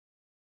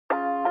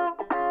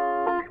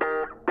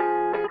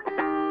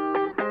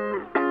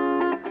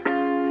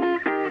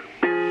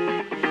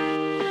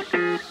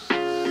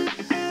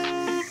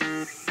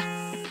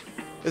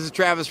is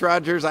Travis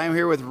Rodgers. I'm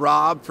here with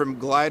Rob from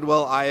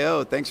Glidewell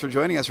IO. Thanks for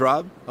joining us,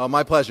 Rob. Oh,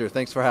 my pleasure.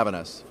 Thanks for having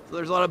us. So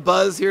there's a lot of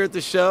buzz here at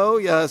the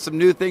show. Some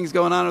new things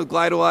going on with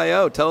Glidewell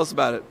IO. Tell us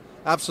about it.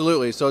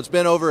 Absolutely. So it's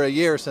been over a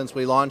year since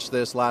we launched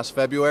this last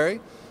February.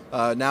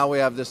 Now we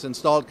have this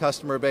installed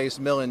customer base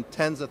milling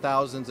tens of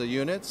thousands of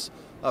units.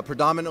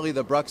 Predominantly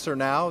the Bruxer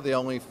now, the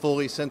only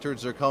fully sintered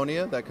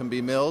zirconia that can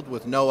be milled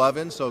with no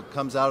oven, so it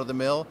comes out of the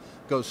mill,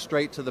 goes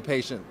straight to the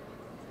patient.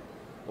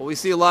 Well, we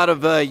see a lot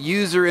of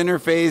user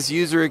interface,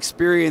 user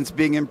experience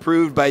being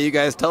improved by you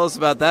guys. Tell us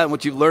about that and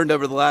what you've learned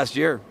over the last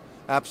year.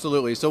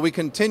 Absolutely. So we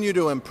continue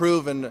to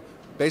improve and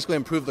basically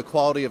improve the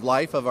quality of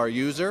life of our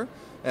user.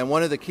 And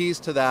one of the keys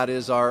to that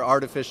is our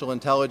artificial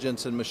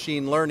intelligence and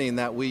machine learning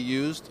that we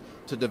used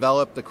to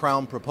develop the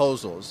crown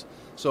proposals.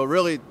 So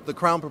really, the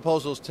crown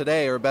proposals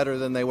today are better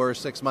than they were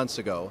 6 months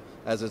ago,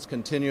 as it's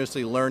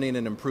continuously learning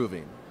and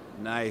improving.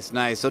 Nice,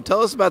 nice. So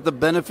tell us about the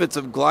benefits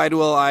of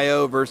Glidewell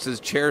IO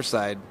versus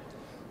chairside.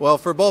 Well,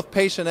 for both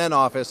patient and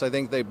office, I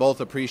think they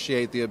both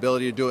appreciate the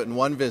ability to do it in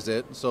one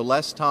visit, so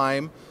less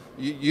time.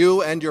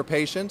 You and your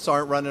patients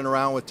aren't running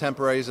around with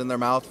temporaries in their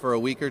mouth for a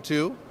week or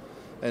two,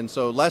 and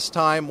so less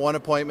time, one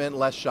appointment,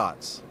 less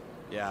shots.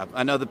 Yeah,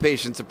 I know the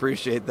patients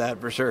appreciate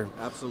that for sure.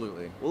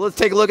 Absolutely. Well, let's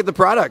take a look at the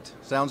product.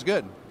 Sounds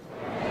good.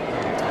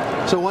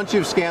 So once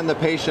you've scanned the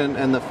patient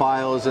and the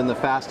file is in the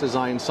Fast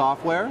Design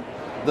software,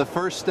 the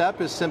first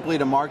step is simply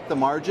to mark the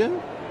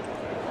margin.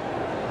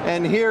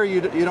 And here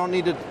you don't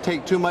need to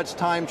take too much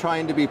time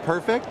trying to be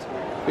perfect,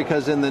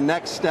 because in the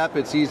next step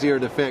it's easier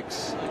to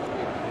fix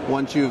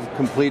once you've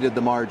completed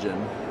the margin.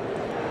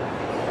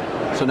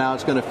 So now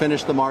it's going to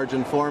finish the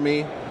margin for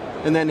me.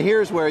 And then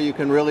here's where you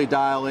can really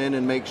dial in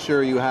and make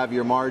sure you have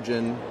your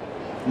margin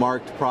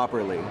marked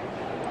properly.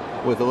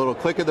 With a little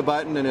click of the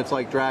button, and it's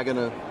like dragging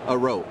a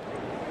rope.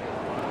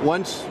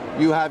 Once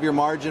you have your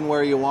margin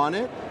where you want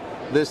it,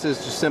 this is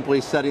just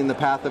simply setting the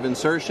path of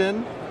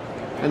insertion.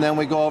 And then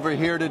we go over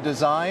here to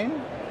design,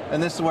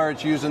 and this is where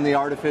it's using the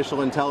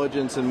artificial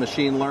intelligence and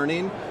machine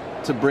learning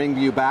to bring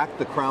you back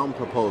the crown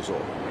proposal.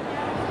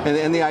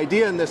 And the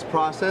idea in this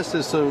process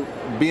is so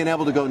being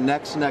able to go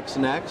next,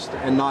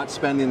 and not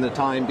spending the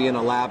time being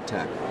a lab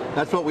tech.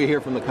 That's what we hear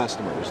from the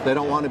customers. They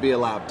don't want to be a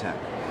lab tech.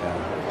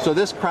 Yeah. So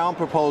this crown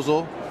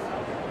proposal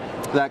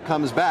that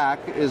comes back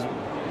is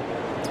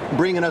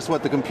bringing us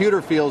what the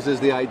computer feels is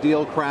the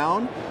ideal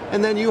crown,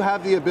 and then you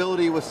have the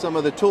ability with some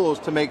of the tools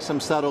to make some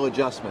subtle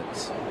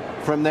adjustments.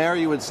 From there,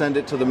 you would send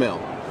it to the mill.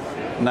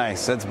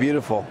 Nice, that's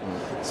beautiful.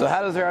 So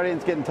how does our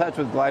audience get in touch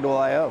with Glidewell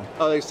IO?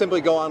 Oh, they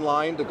simply go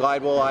online to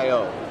Glidewell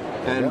IO.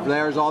 And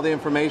there's all the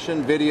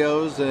information,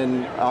 videos,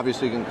 and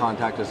obviously you can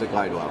contact us at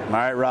Glidewell. All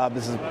right, Rob,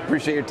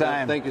 appreciate your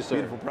time. Thank you, sir.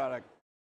 Beautiful product.